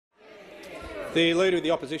The Leader of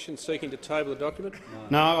the Opposition seeking to table the document.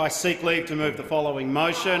 No, I seek leave to move the following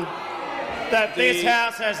motion, that this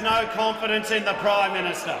House has no confidence in the Prime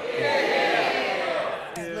Minister.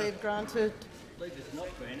 Leave granted. Leave is not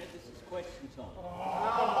granted. This is question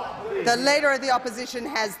time. The Leader of the Opposition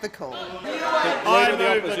has the call. I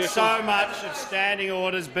move that so much of standing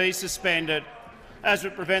orders be suspended as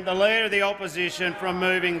would prevent the Leader of the Opposition from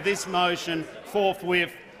moving this motion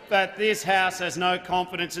forthwith, that this House has no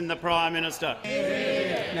confidence in the Prime Minister.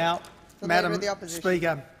 Now, Madam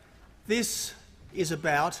Speaker, this is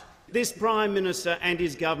about— This Prime Minister and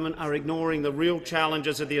his government are ignoring the real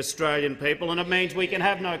challenges of the Australian people, and it means we can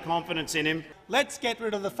have no confidence in him. Let's get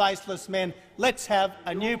rid of the faceless men. Let's have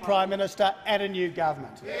a new Prime Minister and a new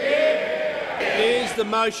government. Is the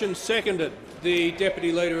motion seconded? The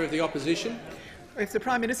Deputy Leader of the Opposition. If the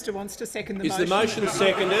Prime Minister wants to second the motion— Is the motion motion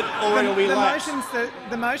seconded, or it'll be lapsed?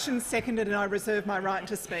 The motion's seconded, and I reserve my right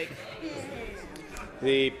to speak.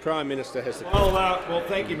 The Prime Minister has the Well,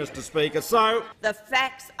 thank you, Mr Speaker. So the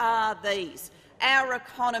facts are these. Our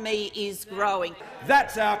economy is growing.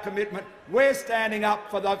 That's our commitment. We're standing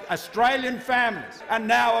up for the Australian families, and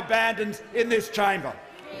now abandoned in this chamber.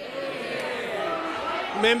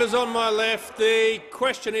 Members on my left, the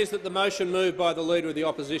question is that the motion moved by the Leader of the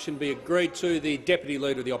Opposition be agreed to. The Deputy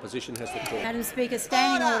Leader of the Opposition has the call. Madam Speaker,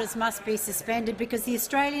 standing orders must be suspended because the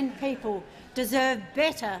Australian people deserve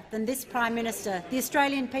better than this Prime Minister. The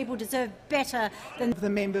Australian people deserve better than The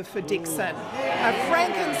member for Dixon.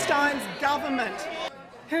 Frankenstein's government.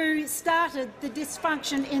 who started the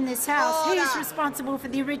dysfunction in this House. He is responsible for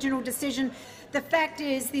the original decision. The fact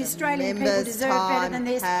is the Australian people deserve better than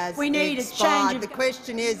this. We need a change. The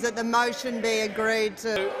question is that the motion be agreed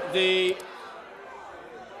to. The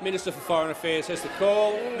Minister for Foreign Affairs has the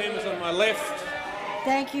call. Members on my left.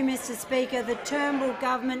 Thank you, Mr Speaker. The Turnbull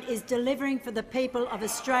government is delivering for the people of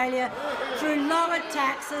Australia through lower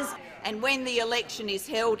taxes. And when the election is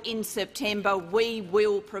held in September, we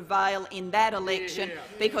will prevail in that election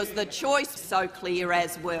because the choice is so clear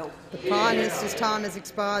as well. The Prime Minister's time has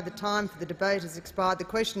expired. The time for the debate has expired. The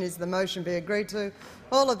question is the motion be agreed to.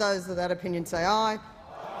 All of those of that opinion say aye.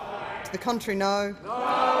 To the contrary, no.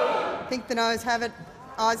 I think the noes have it.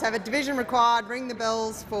 Ayes have it. Division required. Ring the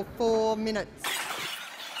bells for 4 minutes.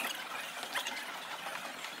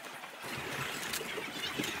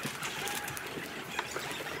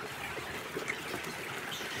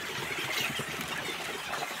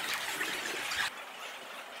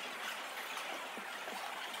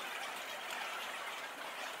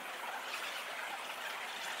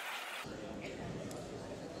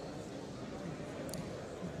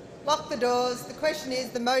 Lock the doors. The question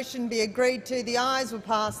is the motion be agreed to. The ayes will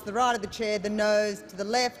pass to the right of the chair, the noes to the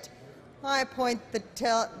left. I appoint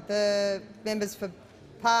the members for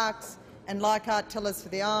Parkes and Leichhardt tellers for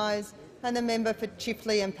the ayes, and the member for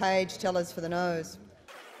Chifley and Page tellers for the noes.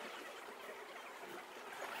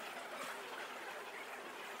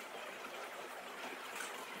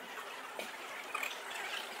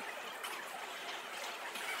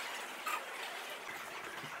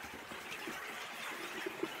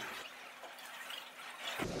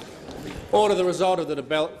 Order. The result of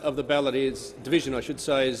the ballot is division, I should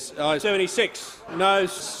say, is ayes 76,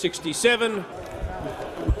 noes 67.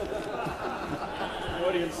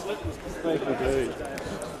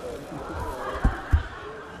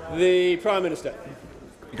 The Prime Minister.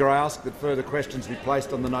 I ask that further questions be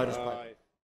placed on the notice paper.